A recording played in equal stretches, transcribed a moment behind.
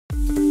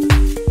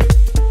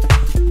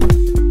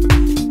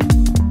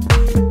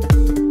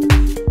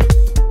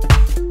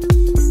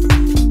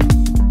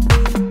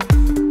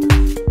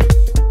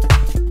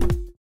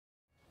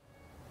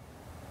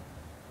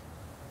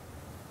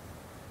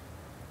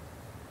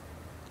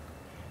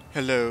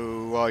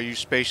Hello, all you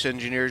space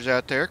engineers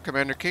out there.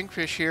 Commander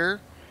Kingfish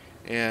here,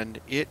 and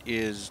it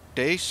is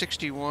day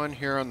 61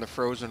 here on the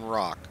frozen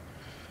rock.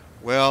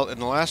 Well, in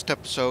the last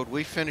episode,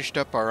 we finished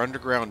up our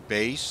underground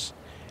base,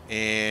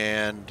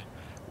 and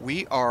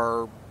we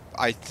are,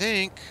 I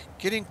think,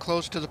 getting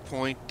close to the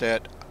point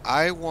that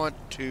I want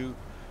to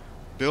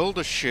build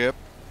a ship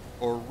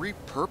or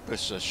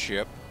repurpose a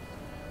ship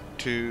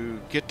to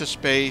get to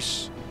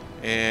space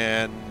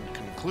and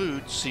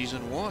conclude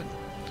season one.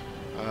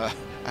 Uh,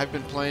 I've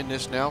been playing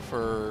this now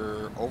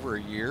for over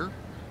a year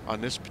on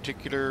this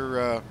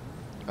particular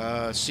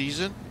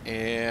season,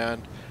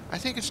 and I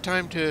think it's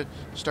time to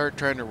start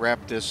trying to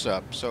wrap this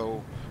up.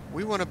 So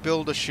we want to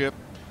build a ship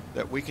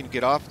that we can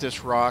get off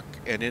this rock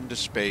and into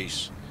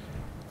space.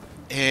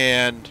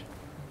 And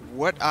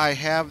what I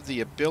have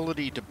the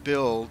ability to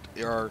build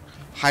are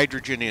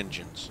hydrogen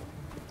engines.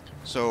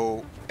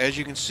 So as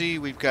you can see,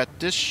 we've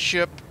got this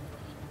ship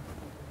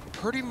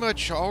pretty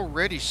much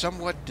already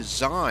somewhat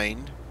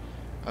designed.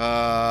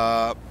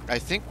 I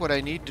think what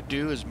I need to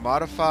do is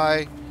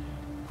modify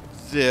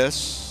this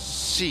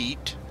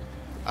seat.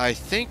 I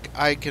think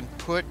I can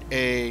put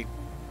a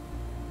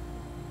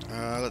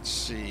let's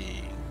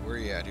see, where are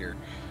you at here?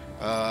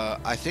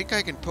 I think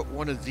I can put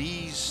one of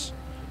these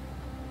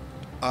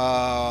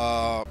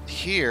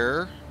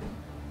here.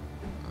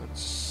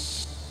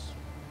 Let's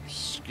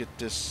get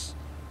this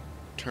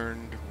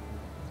turned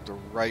the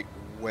right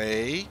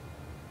way.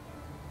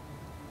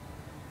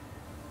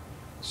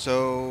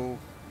 So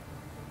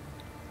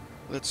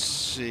let's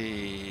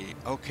see.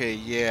 Okay,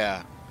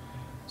 yeah.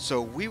 So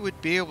we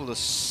would be able to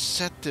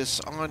set this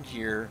on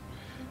here,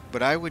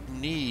 but I would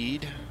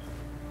need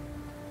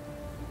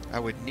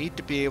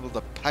to be able to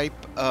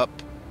pipe up.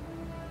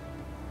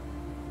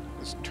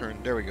 Let's turn,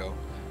 there we go.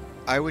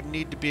 I would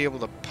need to be able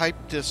to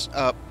pipe this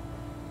up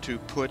to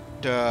put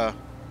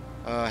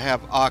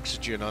have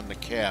oxygen on the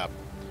cab.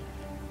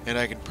 And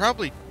I can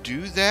probably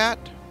do that.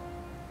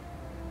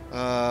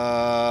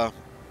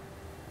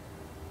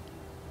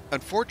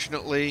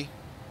 Unfortunately,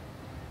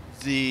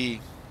 the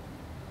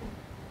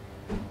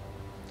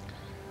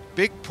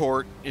big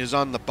port is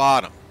on the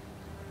bottom,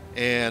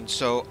 and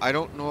so I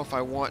don't know if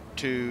I want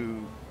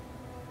to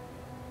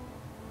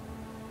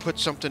put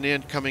something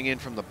in coming in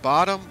from the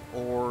bottom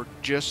or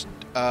just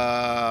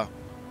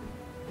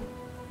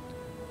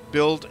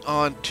build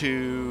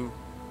onto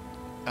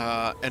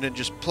and then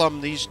just plumb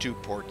these two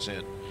ports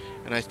in.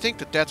 And I think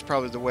that that's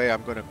probably the way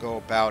I'm going to go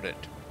about it.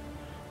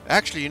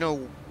 Actually, you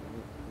know,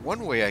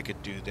 one way I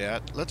could do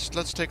that, let's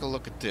take a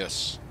look at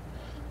this.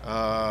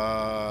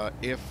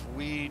 If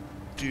we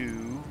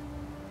do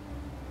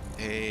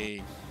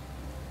a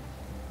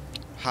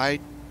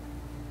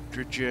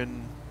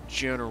hydrogen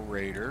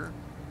generator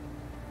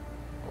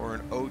or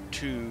an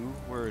O2,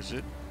 where is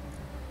it?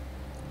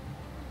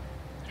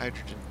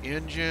 Hydrogen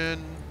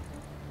engine.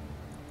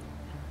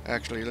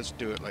 Actually, let's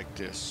do it like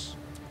this.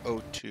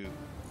 O2.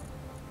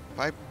 If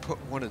I put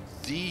one of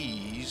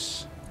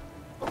these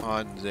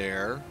on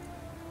there,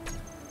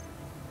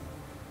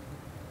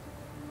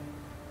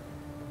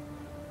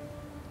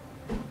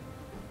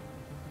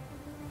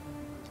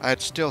 I'd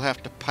still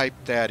have to pipe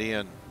that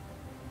in.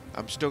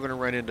 I'm still going to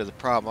run into the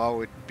problem. All I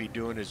would be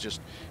doing is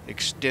just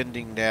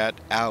extending that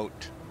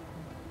out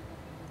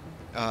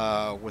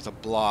with a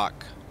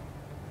block.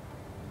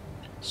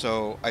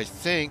 So I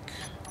think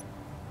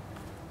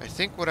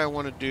what I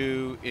want to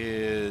do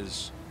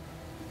is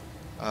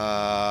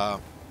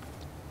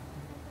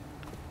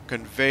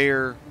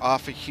conveyor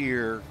off of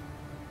here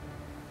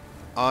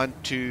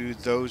onto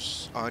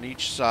those on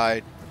each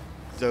side,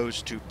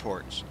 those two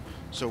ports.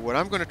 So what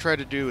I'm going to try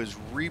to do is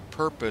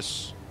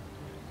repurpose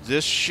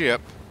this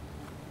ship,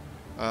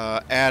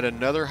 add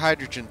another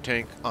hydrogen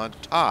tank on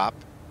top.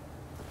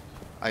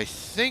 I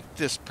think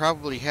this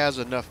probably has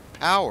enough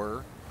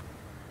power.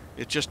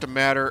 It's just a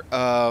matter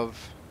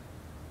of,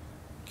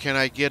 can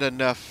I get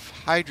enough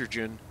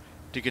hydrogen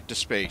to get to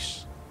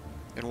space?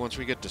 And once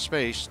we get to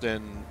space,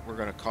 then we're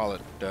going to call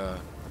it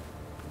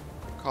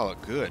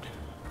good.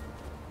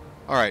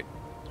 All right,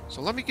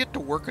 so let me get to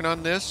working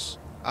on this.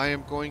 I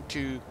am going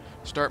to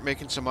start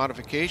making some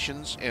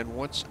modifications, and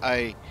once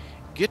I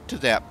get to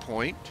that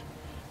point,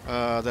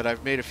 that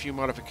I've made a few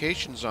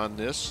modifications on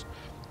this,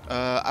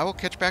 I will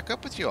catch back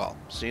up with you all.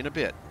 See you in a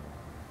bit.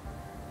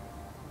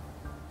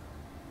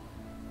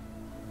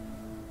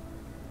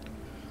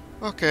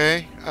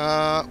 Okay,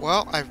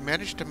 well, I've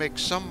managed to make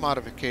some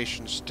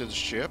modifications to the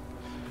ship.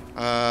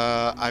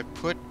 I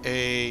put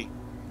a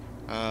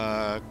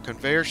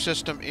conveyor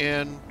system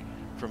in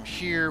from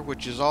here,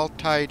 which is all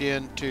tied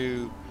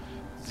into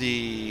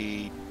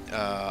the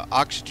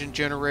oxygen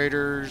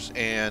generators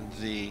and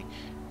the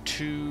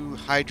two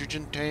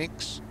hydrogen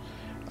tanks.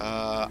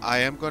 I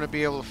am going to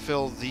be able to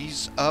fill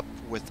these up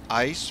with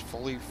ice,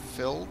 fully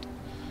filled,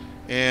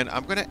 and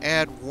I'm going to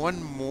add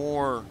one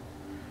more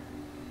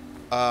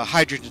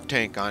hydrogen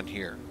tank on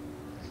here,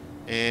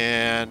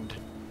 and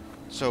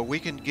so we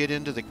can get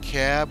into the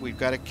cab. We've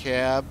got a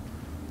cab.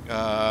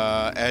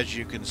 As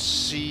you can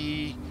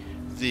see,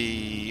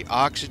 the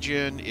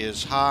oxygen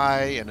is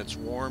high and it's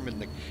warm in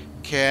the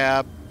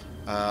cab.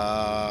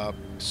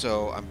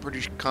 So I'm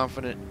pretty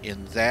confident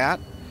in that.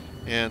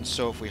 And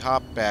so if we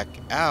hop back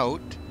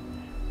out,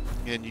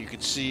 and you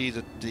can see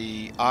that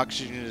the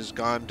oxygen has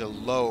gone to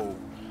low.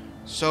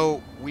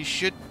 So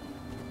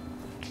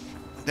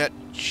that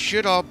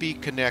should all be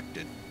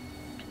connected.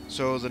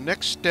 So the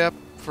next step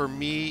for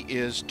me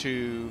is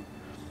to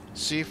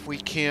see if we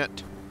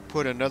can't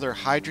put another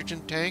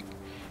hydrogen tank,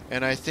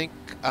 and I think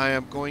I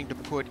am going to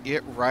put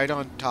it right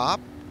on top.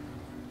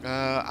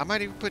 I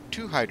might even put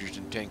 2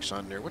 hydrogen tanks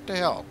on there. What the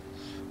hell?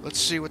 Let's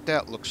see what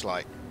that looks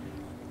like.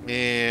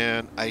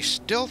 And I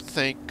still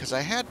think, because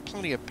I had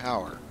plenty of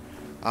power,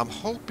 I'm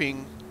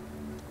hoping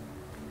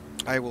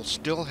I will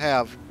still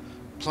have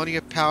plenty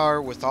of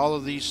power with all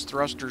of these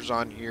thrusters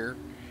on here.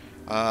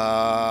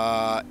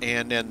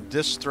 And then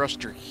this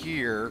thruster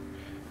here,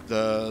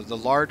 the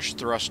large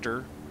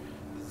thruster,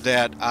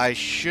 that I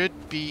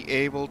should be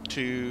able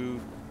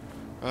to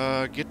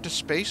get to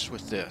space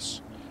with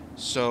this.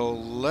 So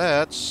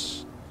let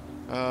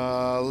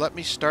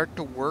me start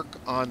to work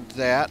on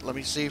that. Let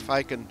me see if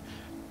I can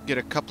get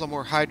a couple of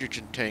more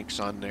hydrogen tanks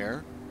on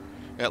there,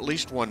 at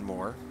least one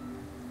more,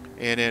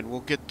 and then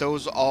we'll get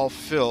those all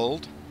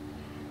filled,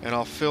 and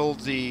I'll fill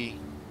the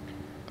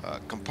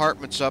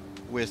compartments up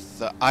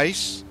with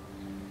ice,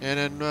 and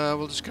then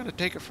we'll just kind of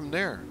take it from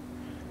there.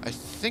 I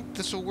think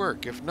this will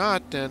work. If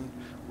not, then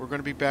we're going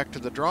to be back to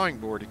the drawing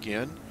board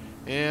again,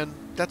 and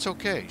that's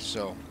okay.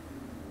 So,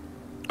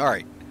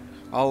 alright,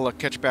 I'll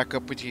catch back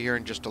up with you here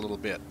in just a little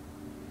bit.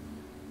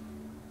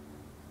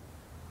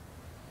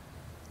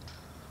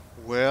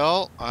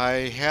 Well,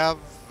 I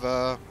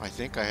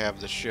think I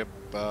have the ship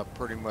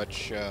pretty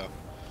much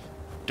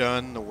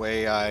done the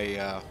way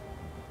I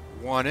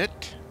want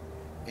it,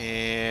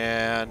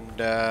 and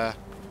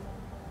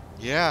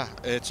yeah,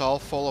 it's all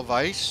full of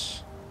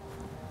ice,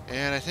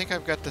 and I think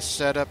I've got the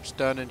setups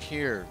done in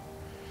here.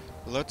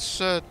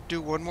 Let's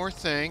do one more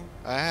thing.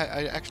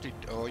 I actually,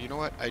 oh, you know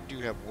what? I do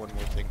have one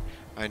more thing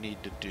I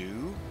need to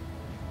do.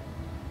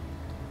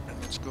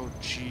 And let's go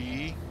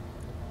G.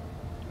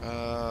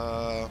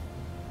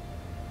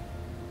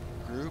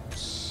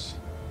 Groups.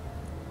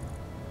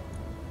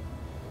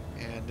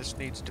 And this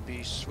needs to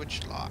be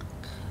switch lock.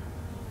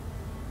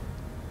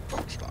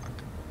 Switch lock.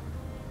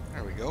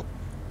 There we go.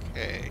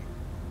 Okay.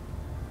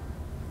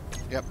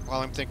 Yep,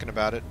 while I'm thinking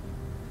about it.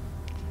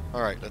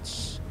 Alright,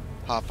 let's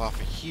hop off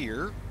of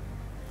here.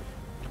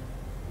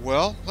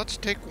 Well, let's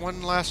take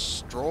one last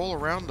stroll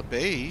around the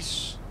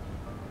base.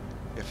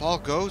 If all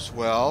goes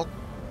well,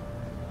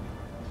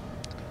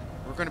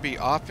 we're going to be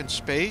off in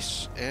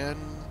space and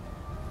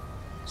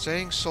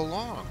saying so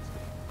long.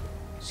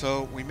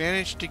 So we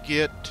managed to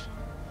get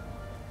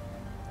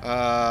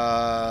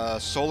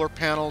solar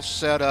panels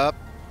set up,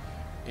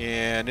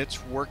 and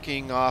it's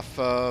working off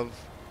of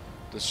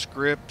the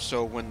script,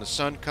 so when the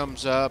sun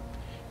comes up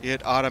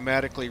it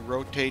automatically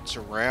rotates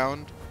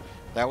around.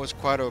 That was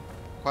quite a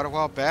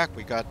while back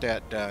we got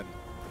that done.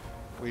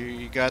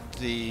 We got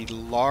the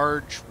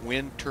large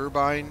wind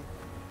turbine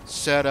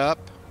set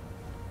up,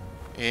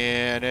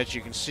 and as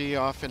you can see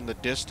off in the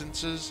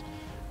distances,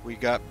 we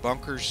got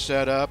bunkers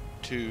set up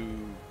to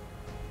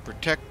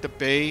protect the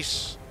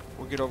base.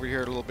 We'll get over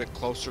here a little bit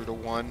closer to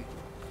one,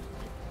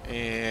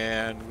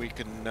 and we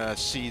can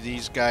see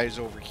these guys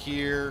over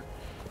here.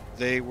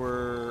 They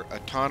were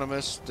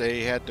autonomous.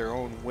 They had their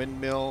own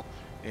windmill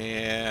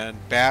and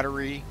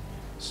battery,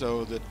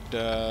 so that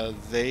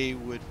they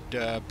would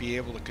be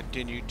able to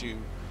continue to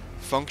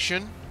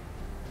function.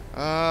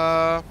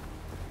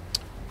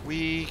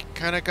 We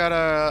kind of got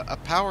a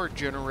power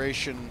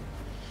generation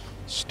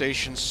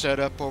station set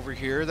up over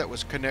here that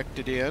was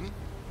connected in.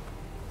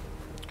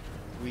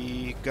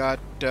 We got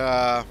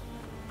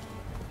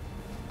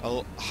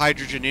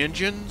hydrogen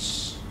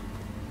engines,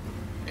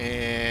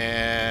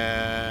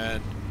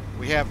 and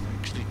we have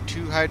actually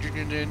 2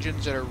 hydrogen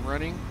engines that are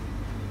running.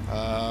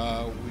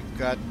 We've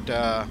got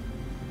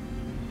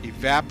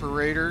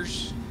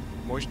evaporators,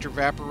 moisture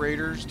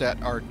evaporators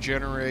that are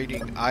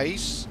generating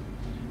ice,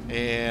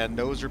 and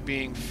those are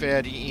being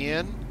fed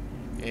in.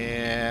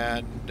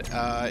 And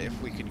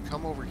if we can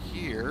come over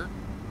here,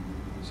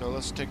 so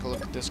let's take a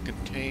look at this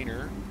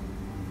container.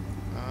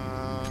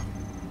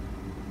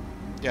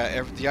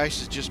 Yeah, the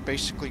ice is just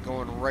basically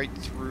going right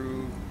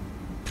through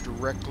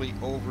directly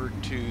over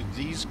to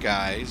these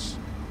guys,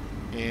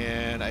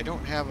 and I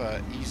don't have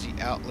an easy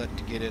outlet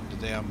to get into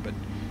them, but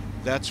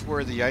that's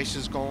where the ice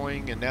is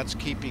going, and that's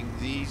keeping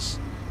these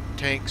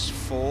tanks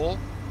full,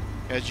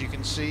 as you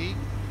can see,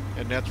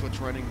 and that's what's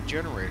running the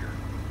generator.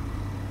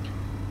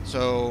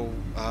 So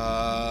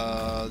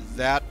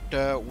that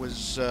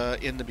was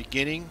in the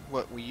beginning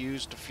what we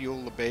used to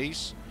fuel the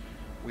base.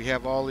 We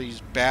have all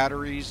these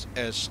batteries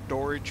as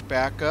storage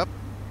backup,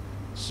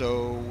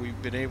 so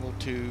we've been able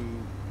to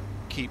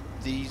keep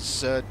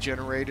these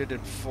generated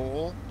and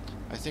full.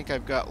 I think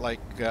I've got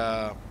like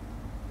 10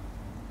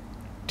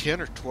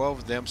 or 12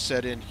 of them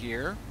set in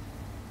here.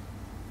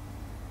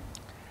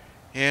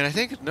 And I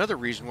think another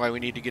reason why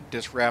we need to get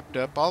this wrapped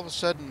up, all of a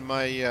sudden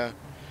my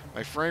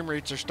My frame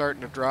rates are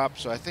starting to drop,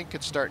 so I think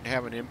it's starting to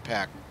have an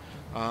impact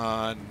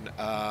on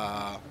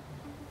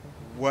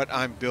what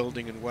I'm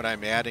building and what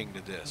I'm adding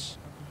to this.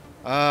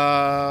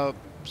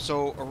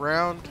 So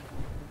around...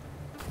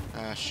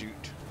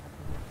 shoot.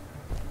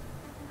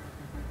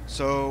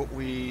 So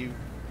we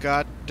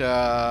got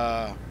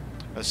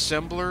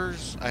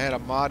assemblers. I had a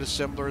mod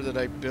assembler that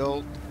I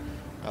built.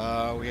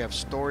 We have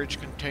storage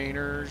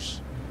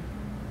containers.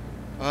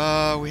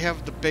 We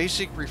have the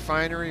basic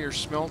refinery or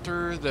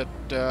smelter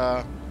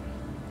that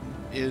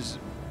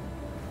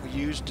we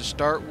used to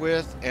start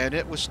with, and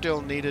it was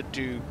still needed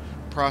to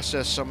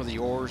process some of the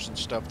ores and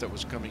stuff that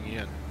was coming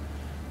in.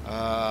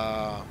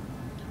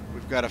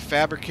 We've got a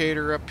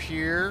fabricator up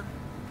here.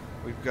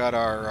 We've got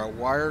our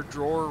wire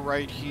drawer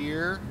right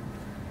here,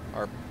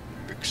 our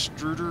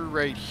extruder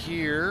right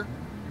here,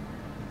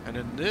 and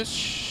then this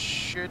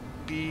should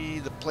be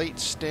the plate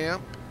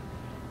stamp,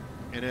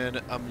 and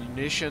then a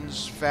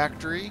munitions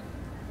factory.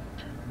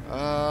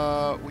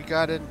 We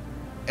got an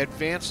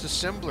advanced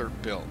assembler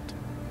built,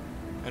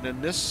 and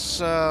then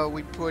this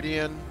we put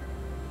in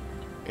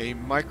a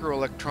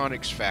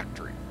microelectronics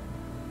factory.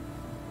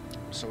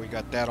 So we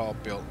got that all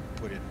built and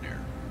put in there.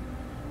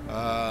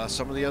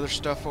 Some of the other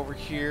stuff over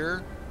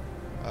here,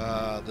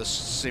 the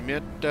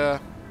cement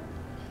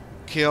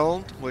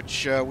kiln,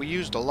 which we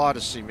used a lot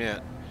of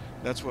cement.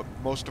 That's what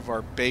most of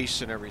our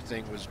base and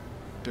everything was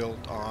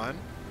built on.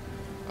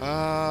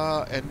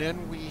 And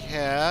then we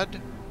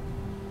had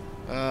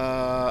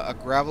a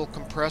gravel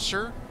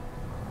compressor.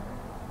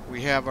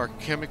 We have our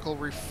chemical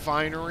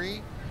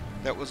refinery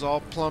that was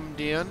all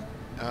plumbed in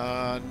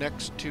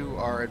next to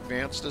our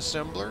advanced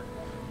assembler,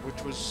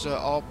 which was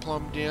all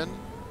plumbed in.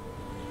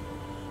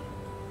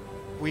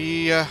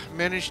 We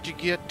managed to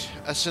get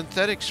a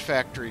synthetics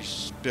factory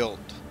built.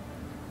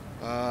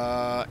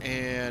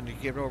 And you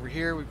get over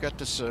here, we've got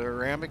the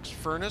ceramics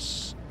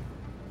furnace.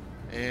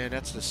 And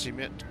that's the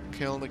cement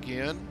kiln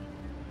again.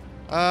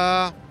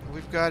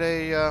 We've got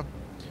a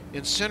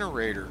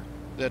incinerator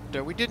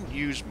that we didn't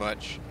use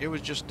much. It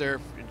was just there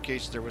in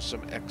case there was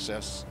some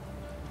excess.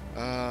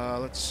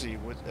 Let's see.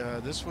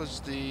 This was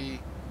the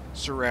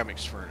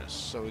ceramics furnace.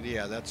 So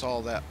yeah, that's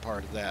all that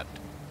part of that.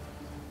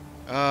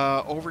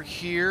 Over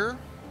here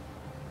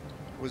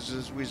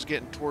as we was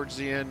getting towards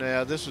the end.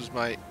 This was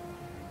my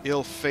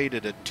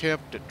ill-fated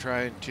attempt at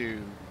trying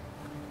to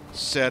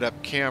set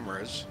up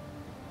cameras.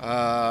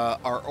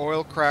 Our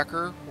oil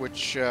cracker,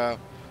 which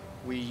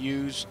we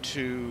used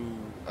to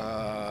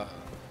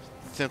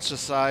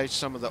synthesize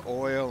some of the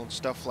oil and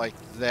stuff like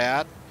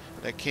that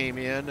came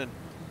in, and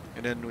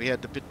then we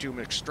had the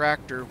bitumen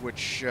extractor,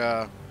 which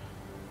what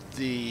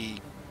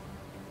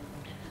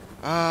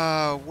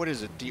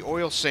is it? The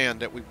oil sand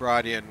that we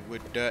brought in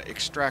would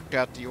extract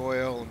out the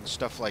oil and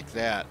stuff like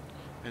that.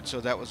 And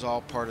so that was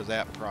all part of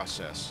that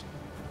process.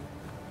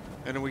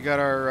 And then we got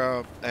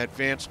our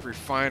advanced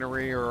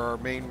refinery, or our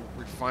main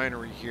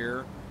refinery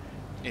here.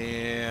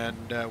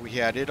 And we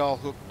had it all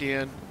hooked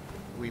in.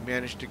 We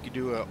managed to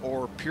do an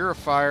ore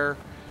purifier,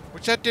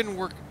 which that didn't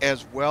work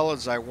as well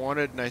as I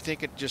wanted. And I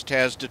think it just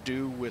has to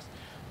do with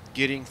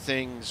getting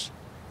things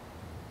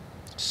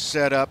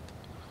set up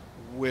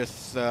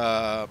with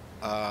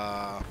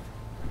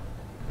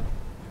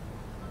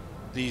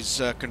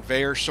these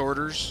conveyor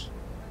sorters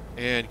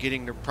and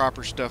getting the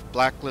proper stuff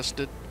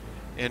blacklisted.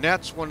 And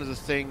that's one of the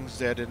things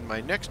that in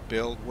my next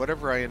build,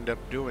 whatever I end up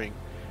doing,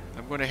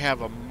 I'm going to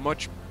have a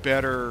much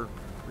better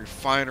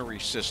refinery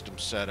system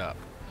set up.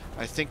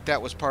 I think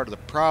that was part of the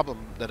problem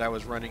that I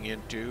was running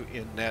into,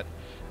 in that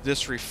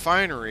this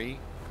refinery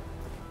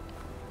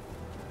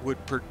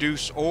would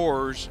produce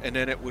ores and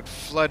then it would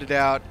flood it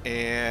out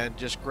and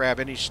just grab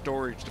any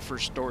storage, the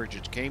first storage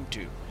it came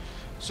to.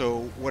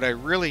 So what I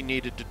really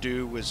needed to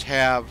do was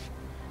have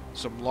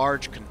some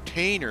large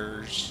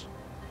containers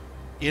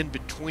in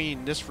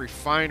between this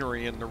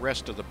refinery and the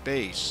rest of the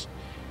base,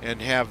 and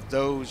have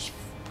those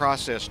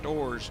processed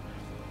ores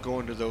go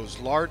into those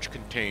large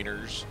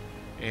containers,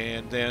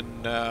 and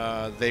then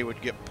they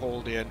would get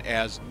pulled in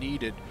as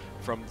needed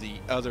from the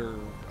other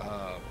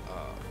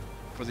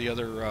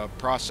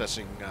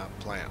processing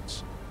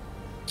plants.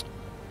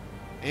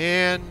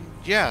 And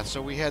yeah,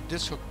 so we had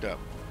this hooked up,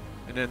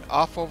 and then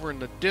off over in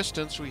the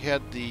distance we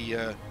had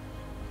the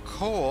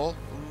coal.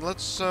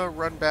 Let's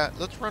run back.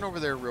 Let's run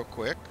over there real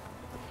quick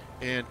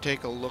and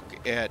take a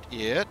look at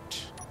it.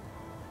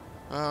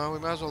 We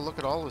might as well look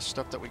at all the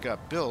stuff that we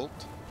got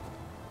built.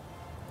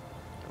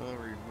 I'll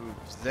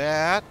remove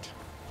that.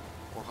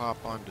 We'll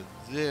hop onto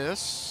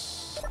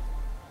this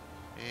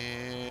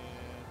and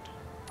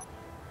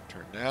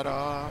turn that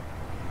off.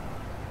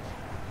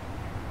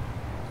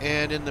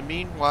 And in the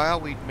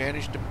meanwhile, we've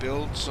managed to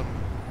build some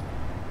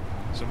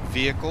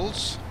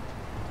vehicles.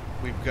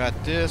 We've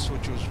got this,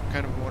 which was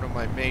kind of one of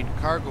my main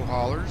cargo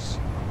haulers.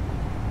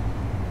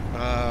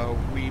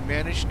 We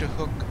managed to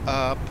hook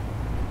up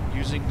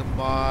using the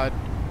mod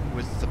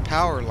with the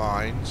power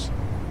lines,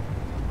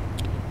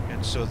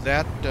 and so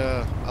that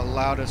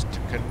allowed us to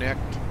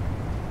connect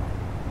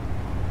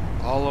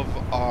all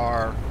of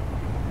our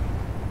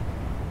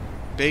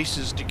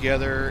bases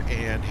together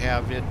and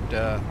have it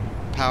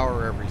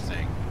power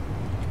everything.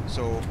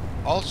 So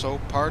also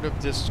part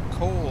of this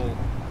coal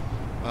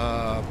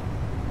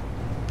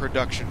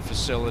production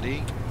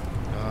facility,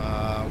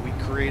 we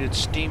created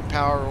steam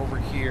power over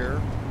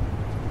here,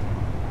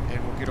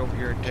 and we'll get over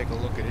here and take a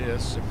look at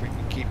this if we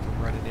can keep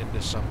from running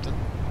into something.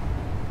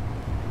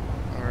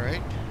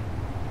 Alright.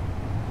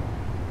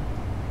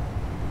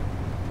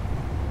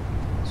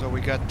 So we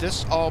got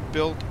this all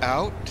built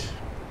out.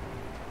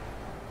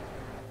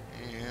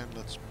 And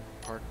let's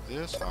park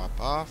this, hop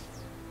off.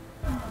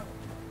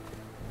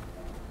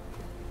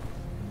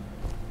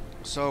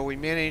 So we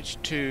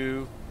managed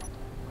to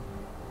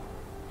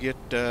get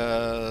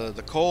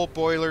the coal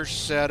boilers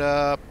set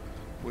up,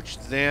 which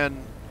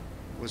then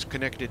was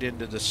connected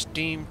into the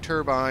steam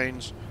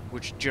turbines,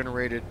 which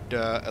generated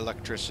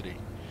electricity.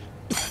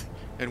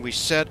 And we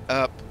set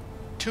up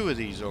 2 of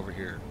these over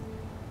here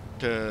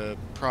to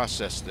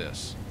process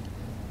this.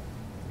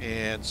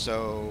 And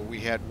so we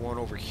had one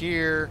over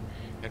here,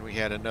 and we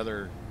had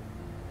another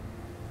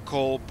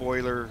coal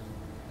boiler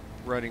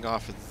running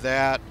off of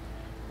that.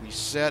 We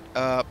set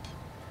up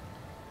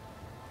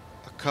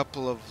a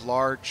couple of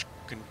large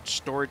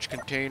storage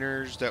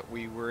containers that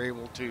we were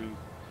able to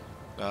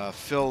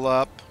fill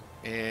up,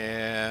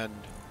 and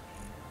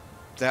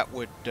that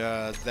would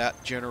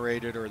that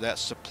generated, or that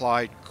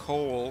supplied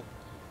coal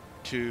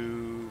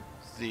to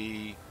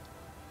the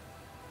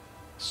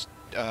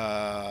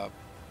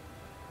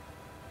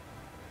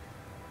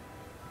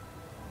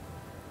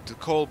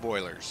coal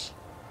boilers,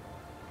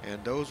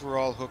 and those were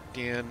all hooked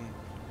in.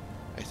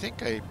 I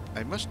think I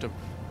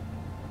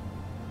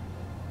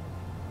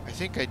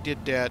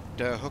did that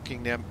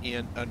hooking them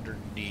in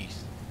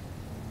underneath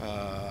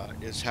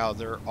is how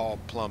they're all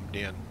plumbed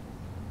in,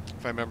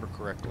 if I remember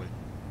correctly.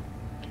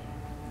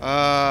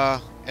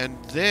 And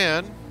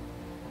then,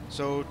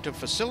 so to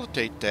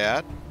facilitate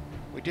that,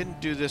 we didn't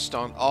do this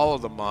on all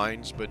of the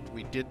mines, but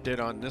we did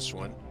that on this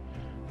one.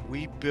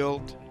 We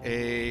built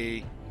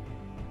a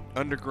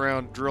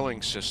underground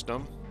drilling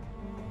system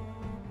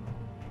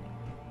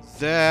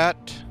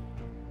that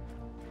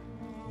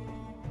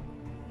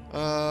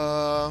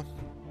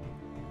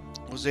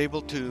was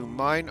able to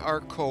mine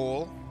our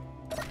coal,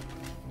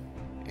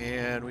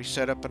 and we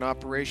set up an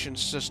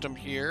operations system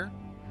here,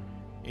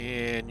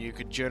 and you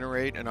could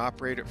generate and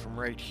operate it from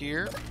right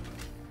here.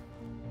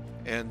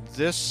 And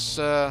this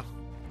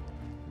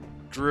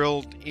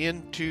drilled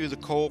into the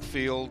coal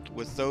field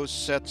with those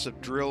sets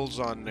of drills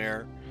on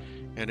there,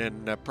 and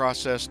then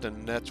processed,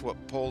 and that's what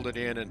pulled it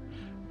in and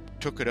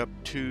took it up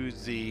to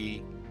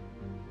the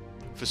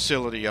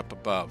facility up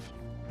above.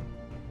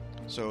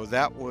 So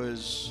that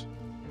was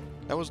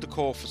the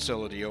coal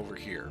facility over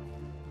here.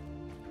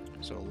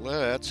 So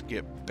let's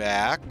get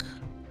back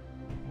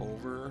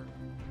over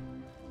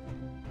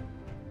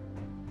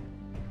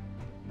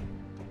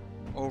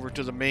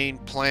to the main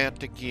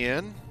plant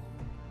again.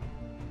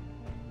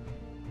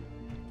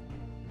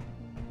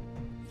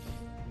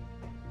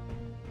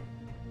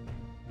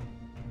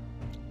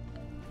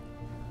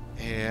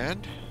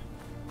 And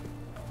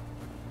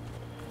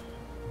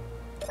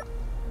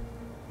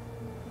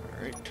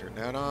alright, turn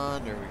that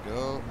on. There we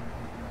go.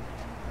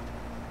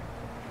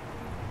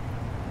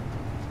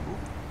 Ooh,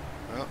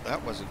 well,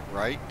 that wasn't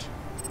right.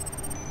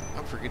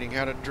 I'm forgetting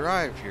how to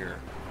drive here.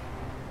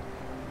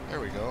 There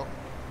we go.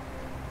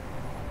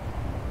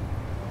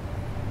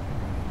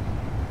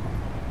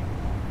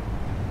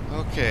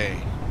 Okay,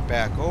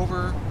 back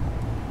over.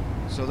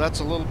 So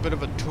that's a little bit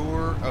of a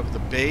tour of the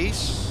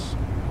base.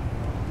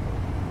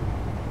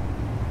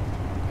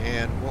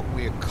 And what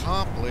we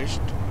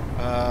accomplished,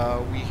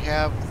 we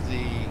have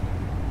the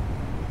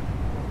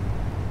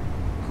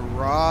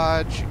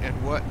garage and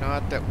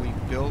whatnot that we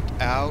built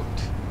out.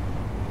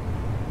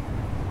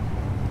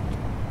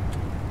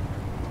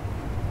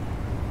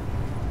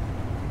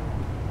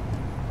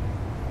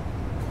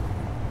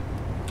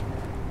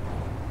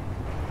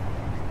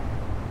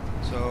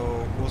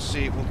 So we'll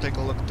see, we'll take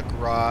a look at the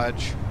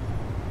garage.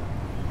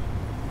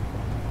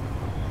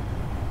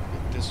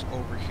 Get this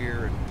over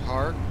here and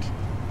parked.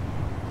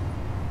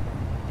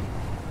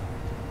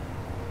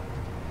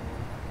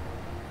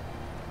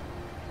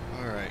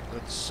 Alright,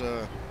 let's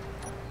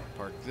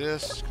park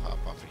this, hop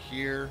off of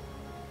here.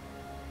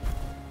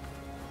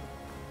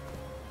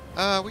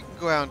 We can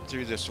go out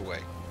through this way.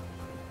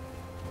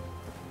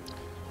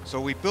 So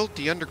we built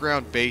the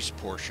underground base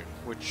portion,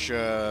 which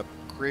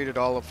created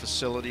all the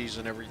facilities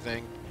and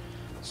everything.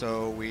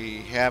 So we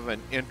have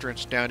an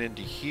entrance down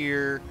into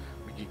here.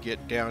 We could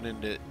get down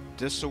into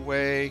this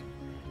away.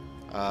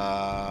 We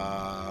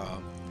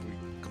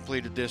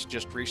completed this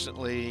just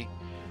recently.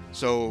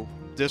 So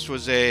this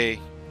was a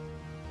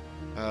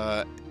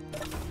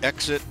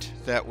exit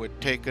that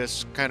would take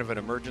us, kind of an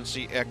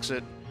emergency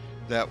exit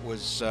that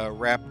was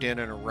wrapped in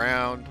and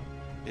around.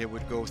 It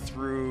would go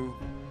through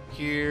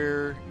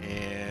here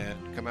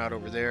and come out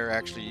over there.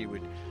 Actually, you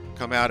would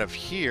come out of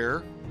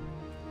here,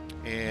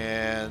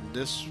 and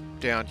this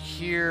down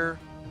here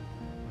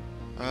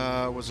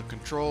was a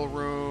control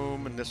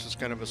room, and this was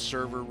kind of a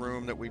server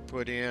room that we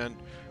put in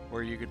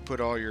where you could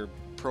put all your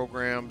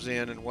programs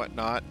in and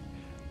whatnot.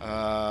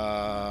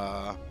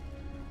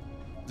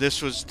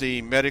 This was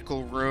the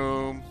medical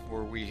room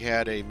where we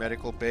had a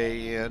medical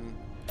bay in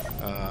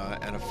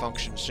and a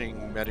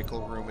functioning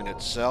medical room in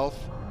itself.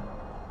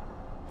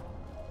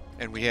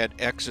 And we had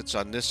exits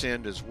on this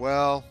end as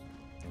well.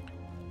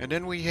 And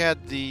then we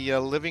had the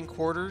living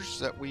quarters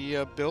that we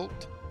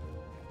built.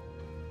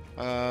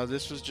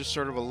 This was just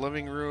sort of a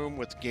living room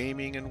with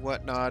gaming and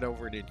whatnot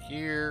over in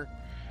here.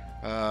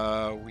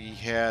 We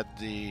had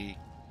the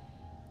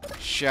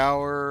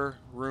shower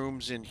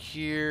rooms in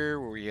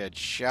here where we had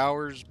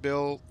showers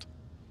built,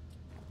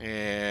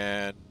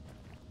 and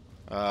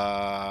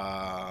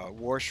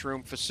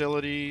washroom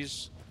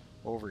facilities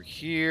over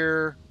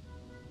here.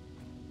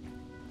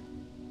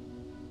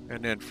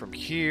 And then from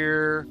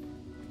here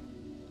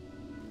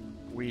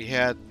we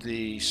had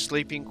the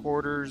sleeping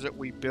quarters that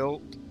we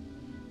built.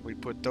 We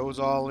put those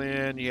all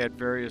in. You had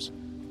various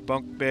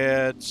bunk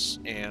beds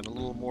and a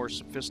little more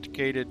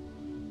sophisticated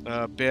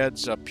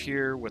beds up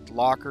here with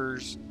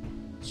lockers.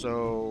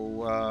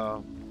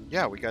 So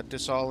yeah, we got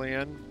this all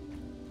in.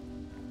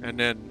 And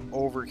then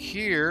over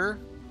here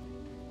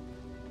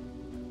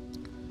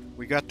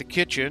we got the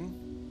kitchen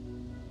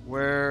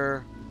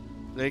where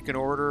they can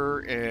order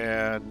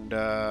and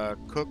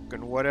cook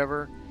and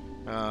whatever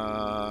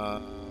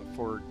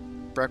for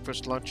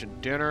breakfast, lunch,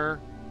 and dinner,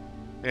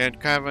 and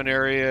kind of an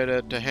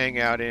area to hang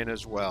out in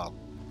as well.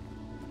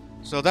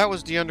 So that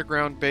was the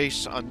underground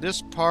base on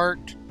this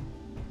part.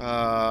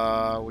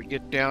 We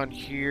get down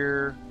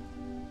here,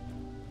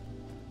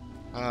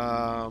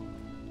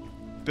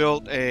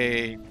 built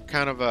a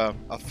kind of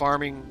a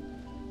farming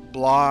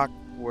block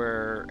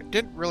where it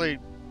didn't really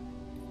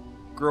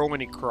grow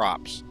any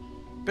crops.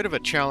 Bit of a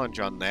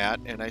challenge on that,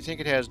 and I think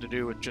it has to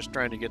do with just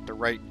trying to get the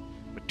right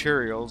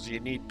materials.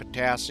 You need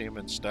potassium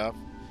and stuff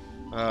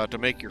to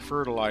make your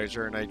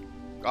fertilizer, and I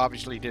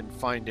obviously didn't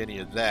find any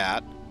of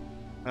that.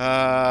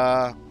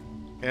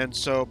 And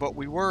so, but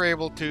we were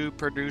able to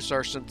produce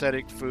our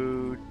synthetic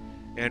food,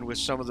 and with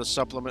some of the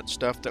supplement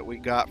stuff that we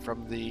got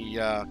from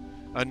the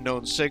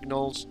unknown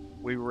signals,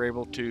 we were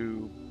able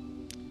to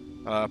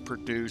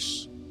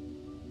produce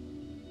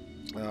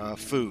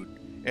food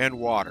and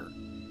water.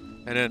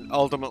 And then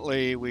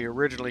ultimately, we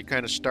originally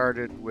kind of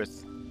started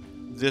with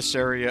this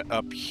area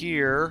up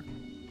here,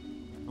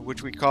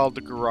 which we called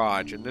the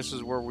garage. And this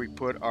is where we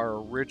put our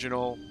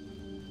original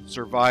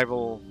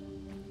survival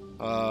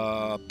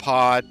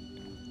pod,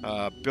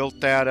 built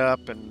that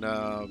up, and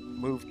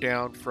moved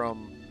down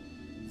from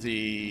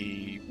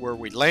where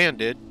we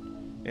landed.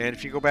 And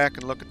if you go back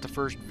and look at the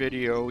first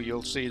video,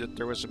 you'll see that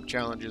there was some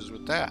challenges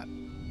with that.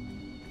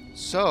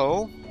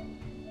 So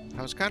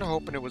I was kind of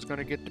hoping it was going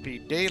to get to be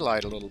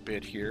daylight a little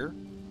bit here,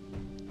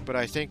 but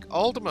I think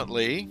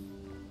ultimately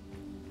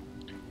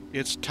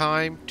it's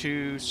time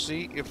to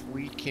see if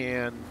we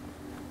can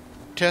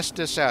test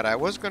this out. I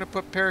was going to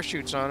put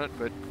parachutes on it,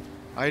 but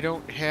I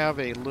don't have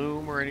a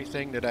loom or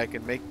anything that I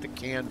can make the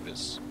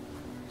canvas.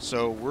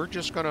 So we're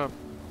just going to,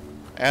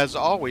 as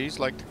always,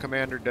 like the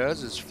Commander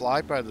does, is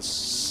fly by the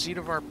seat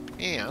of our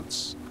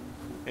pants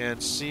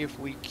and see if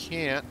we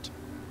can't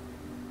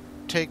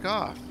take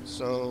off.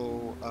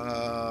 So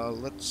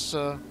let's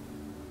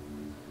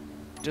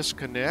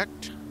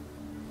disconnect.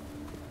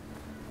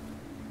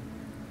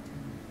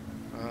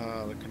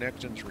 The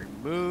connection's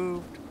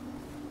removed.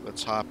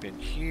 Let's hop in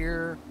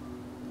here.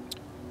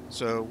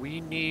 So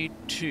we need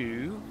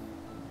to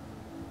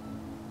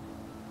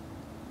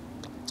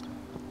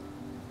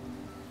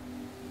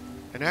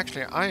and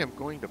actually I am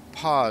going to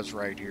pause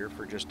right here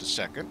for just a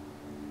second.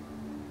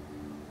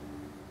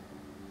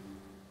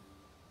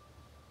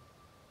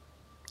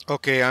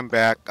 Okay, I'm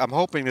back. I'm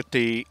hoping that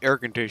the air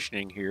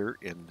conditioning here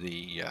in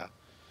the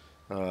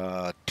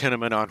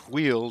tenement on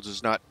wheels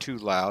is not too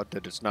loud,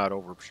 that it's not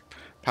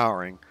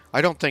overpowering.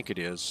 I don't think it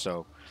is.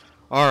 So,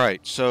 all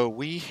right. So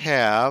we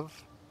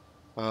have.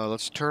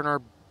 Let's turn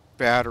our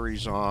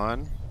batteries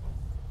on.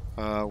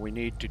 We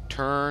need to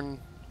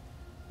turn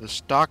the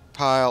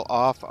stockpile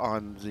off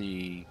on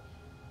the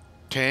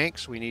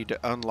tanks. We need to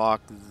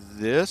unlock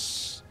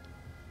this,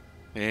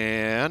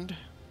 and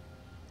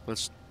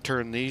let's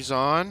turn these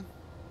on.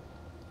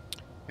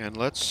 And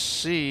let's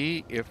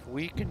see if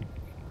we can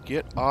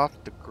get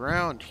off the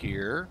ground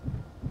here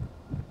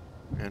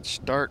and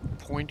start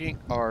pointing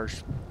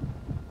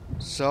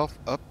ourselves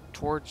up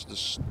towards the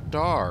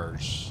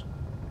stars.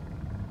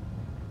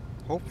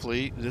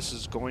 Hopefully this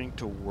is going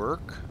to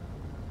work.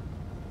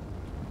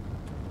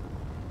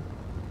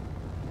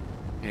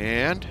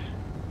 And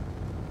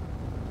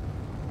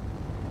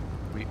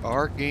we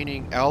are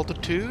gaining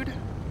altitude.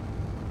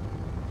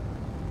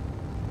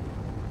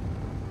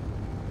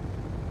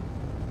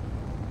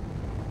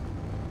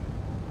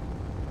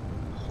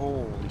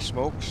 Holy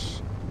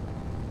smokes.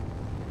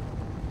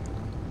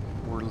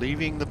 We're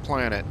leaving the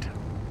planet.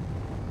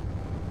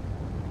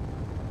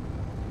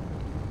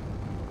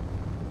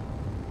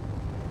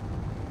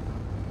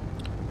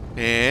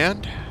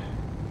 And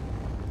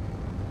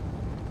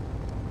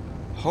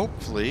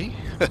hopefully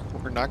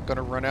we're not going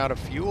to run out of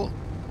fuel.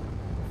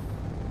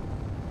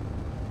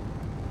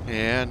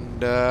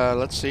 And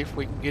let's see if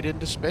we can get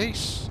into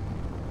space.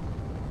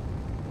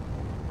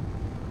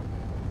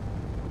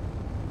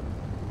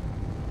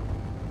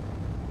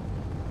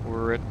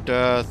 We're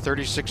at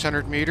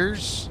 3,600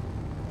 meters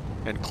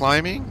and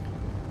climbing.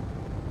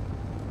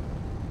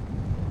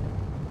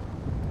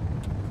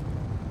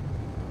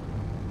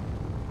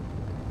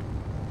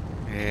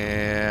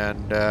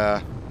 And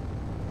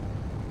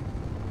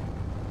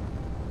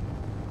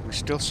we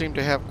still seem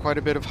to have quite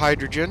a bit of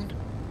hydrogen.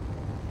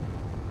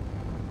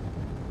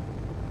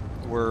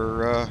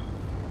 We're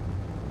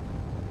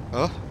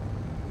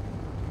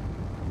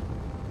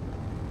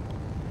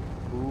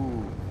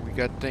ooh, we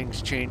got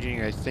things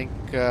changing. I think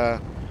yeah,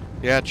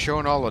 it's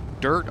showing all the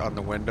dirt on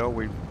the window.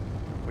 We've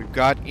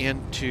got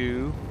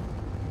into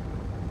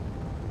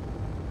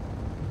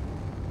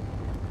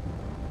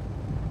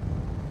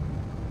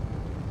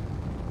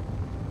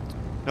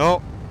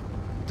no.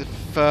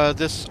 If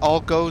this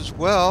all goes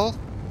well,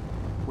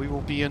 we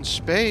will be in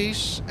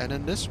space, and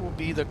then this will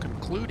be the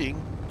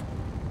concluding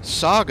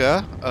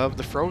saga of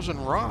the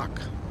frozen rock.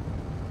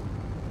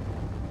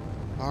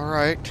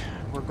 Alright,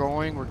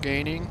 we're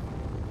gaining.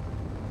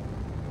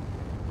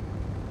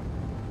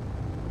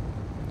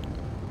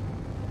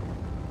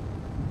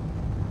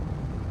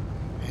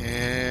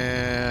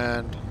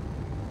 And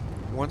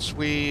once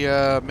we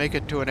make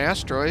it to an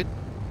asteroid,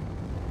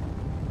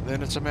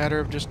 then it's a matter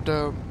of just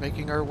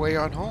making our way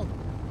on home.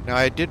 Now,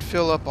 I did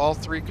fill up all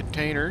 3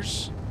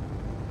 containers,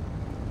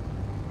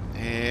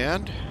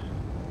 and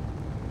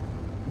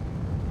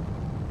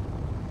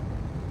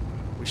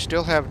we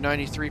still have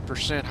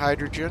 93%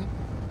 hydrogen.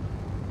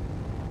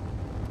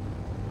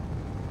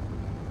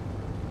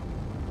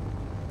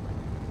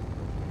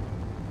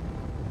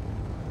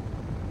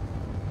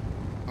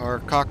 Our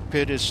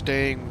cockpit is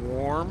staying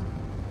warm.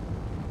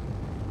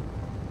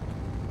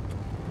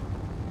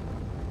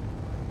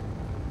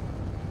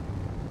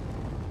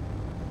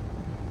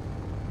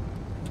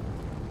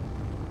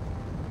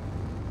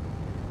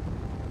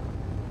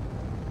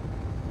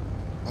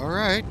 All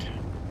right.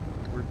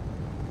 We're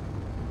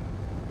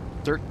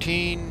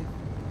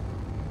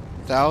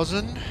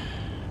 13,000.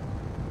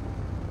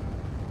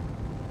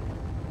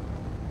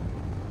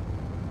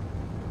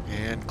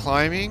 And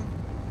climbing.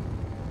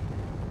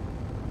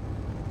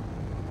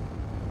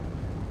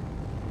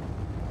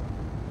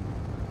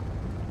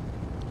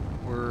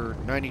 We're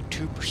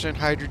 92%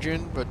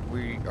 hydrogen, but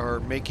we are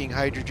making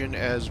hydrogen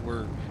as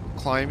we're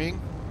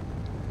climbing.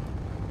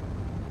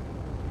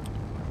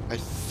 I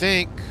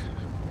think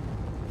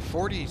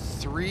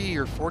 43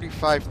 or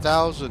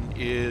 45,000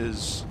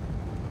 is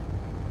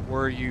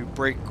where you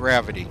break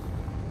gravity.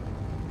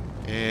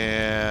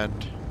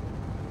 And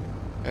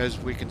as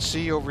we can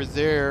see over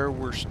there,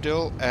 we're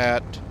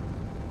at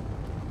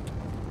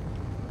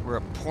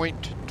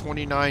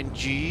 0.29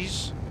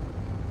 Gs.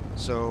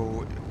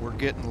 So we're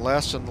getting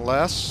less and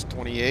less,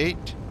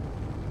 28.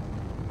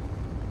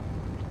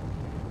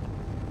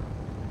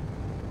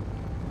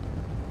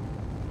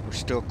 We're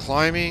still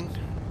climbing.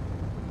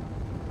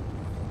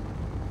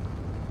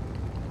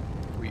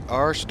 We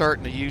are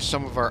starting to use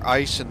some of our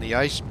ice in the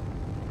ice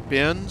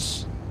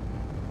bins.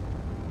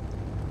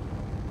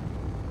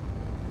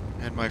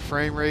 And my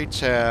frame rates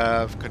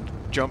have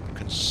jumped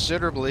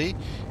considerably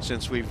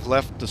since we've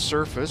left the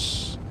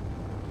surface.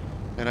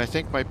 And I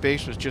think my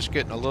base was just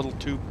getting a little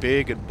too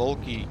big and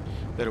bulky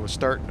that it was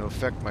starting to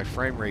affect my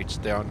frame rates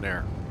down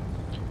there.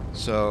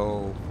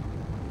 So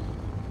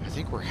I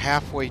think we're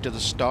halfway to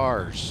the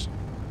stars.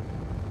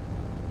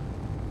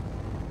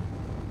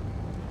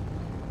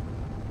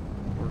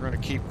 We're going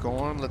to keep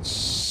going. Let's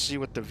see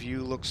what the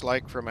view looks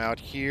like from out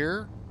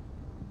here.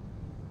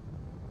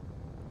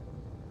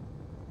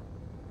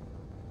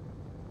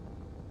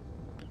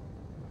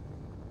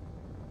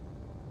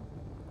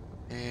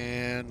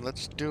 And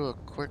let's do a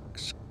quick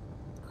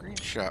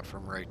screenshot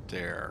from right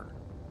there.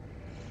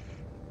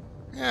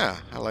 Yeah,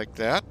 I like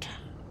that.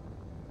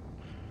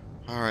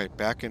 Alright,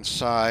 back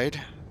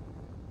inside.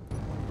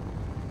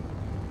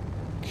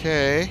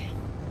 Okay.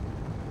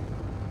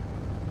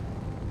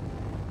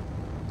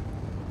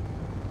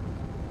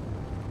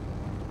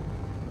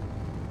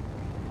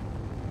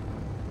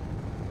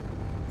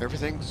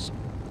 Everything's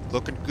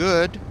looking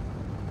good.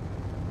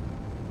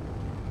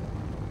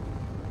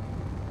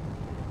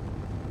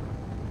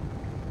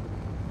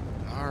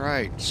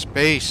 Alright,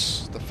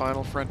 space, the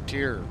final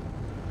frontier.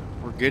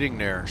 We're getting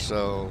there,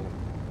 so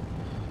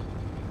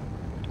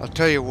I'll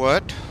tell you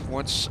what,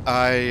 once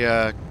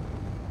I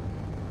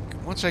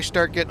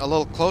start getting a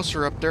little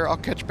closer up there, I'll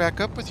catch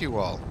back up with you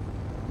all.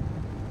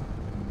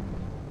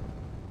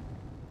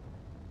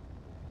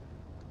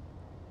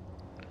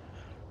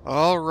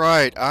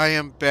 Alright, I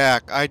am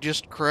back. I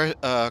just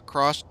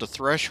crossed the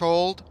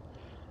threshold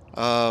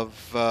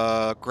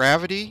of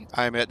gravity.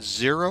 I'm at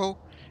 0.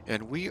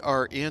 And we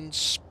are in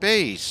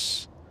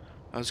space.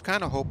 I was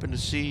kind of hoping to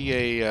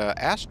see a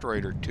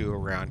asteroid or 2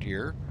 around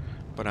here,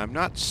 but I'm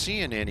not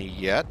seeing any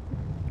yet.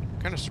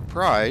 Kind of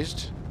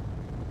surprised.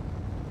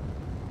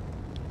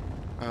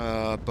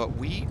 But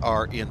we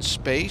are in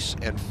space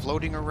and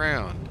floating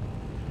around.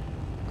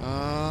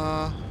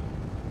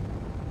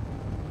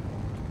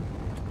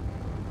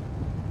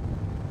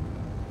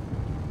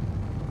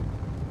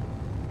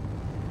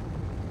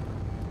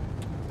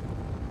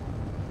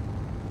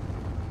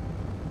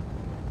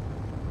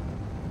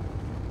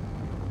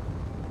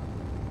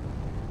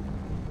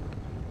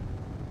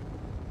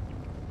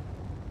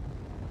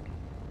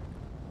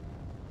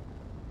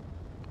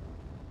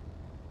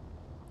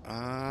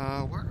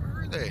 Where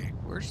are they?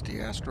 Where's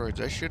the asteroids?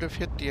 I should have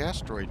hit the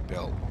asteroid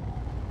belt.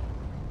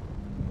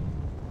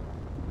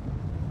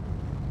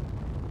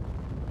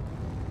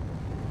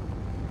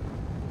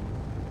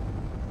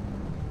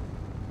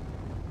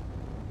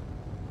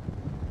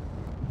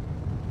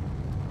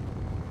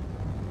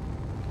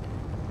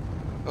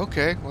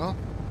 Okay, well,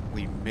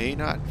 we may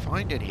not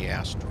find any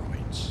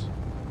asteroids.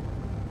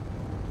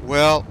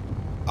 Well,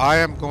 I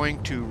am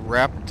going to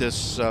wrap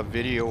this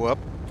video up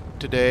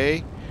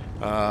today.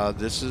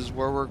 This is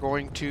where we're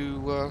going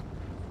to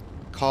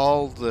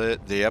call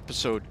the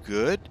episode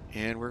good,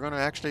 and we're going to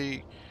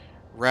actually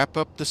wrap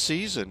up the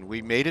season.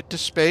 We made it to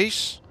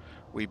space.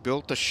 We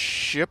built a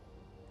ship,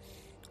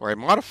 or I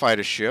modified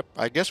a ship.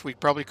 I guess we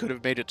probably could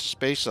have made it to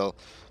space a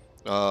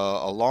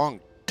long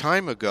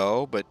time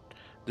ago, but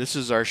this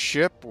is our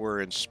ship. We're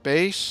in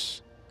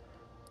space,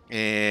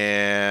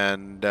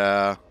 and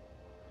not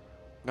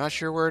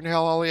sure where in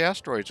hell all the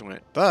asteroids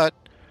went. But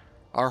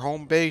our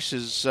home base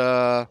is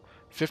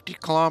 50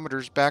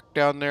 kilometers back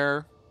down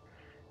there,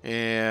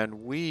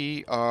 and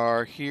we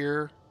are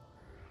here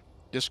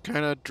just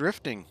kind of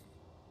drifting.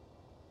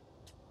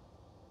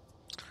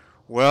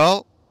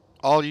 Well,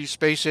 all you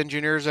space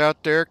engineers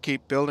out there,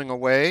 keep building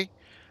away.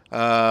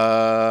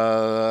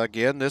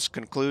 Again, this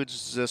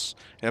concludes this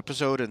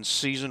episode in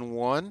season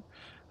 1.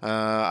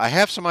 I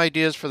have some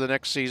ideas for the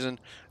next season.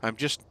 I'm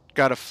just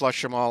got to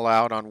flush them all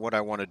out on what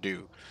I want to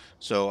do.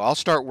 So I'll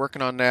start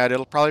working on that.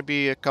 It'll probably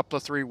be a couple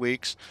of 3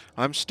 weeks.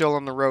 I'm still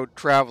on the road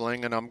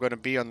traveling, and I'm going to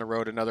be on the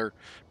road another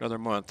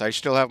month. I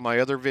still have my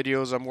other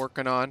videos I'm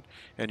working on,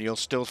 and you'll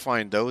still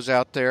find those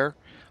out there.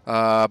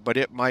 But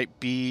it might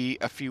be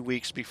a few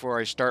weeks before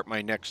I start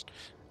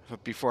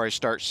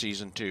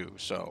season 2.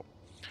 So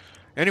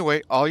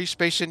anyway, all you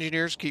space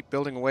engineers, keep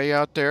building away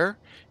out there.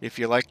 If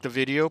you like the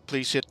video,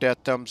 please hit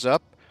that thumbs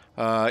up.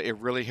 It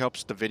really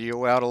helps the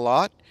video out a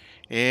lot.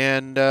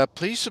 And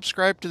please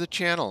subscribe to the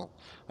channel.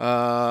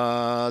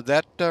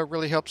 That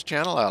really helps the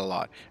channel out a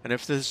lot. And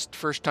if this is the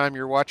first time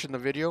you're watching the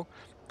video,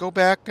 go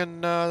back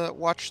and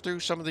watch through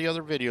some of the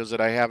other videos that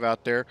I have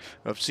out there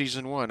of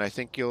season 1. I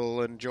think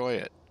you'll enjoy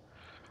it.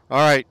 All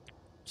right,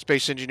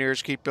 space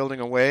engineers, keep building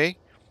away.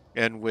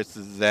 And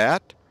with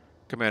that,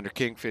 Commander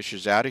Kingfish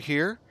is out of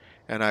here,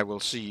 and I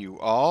will see you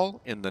all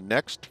in the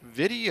next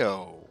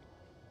video.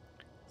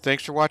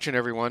 Thanks for watching,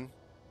 everyone.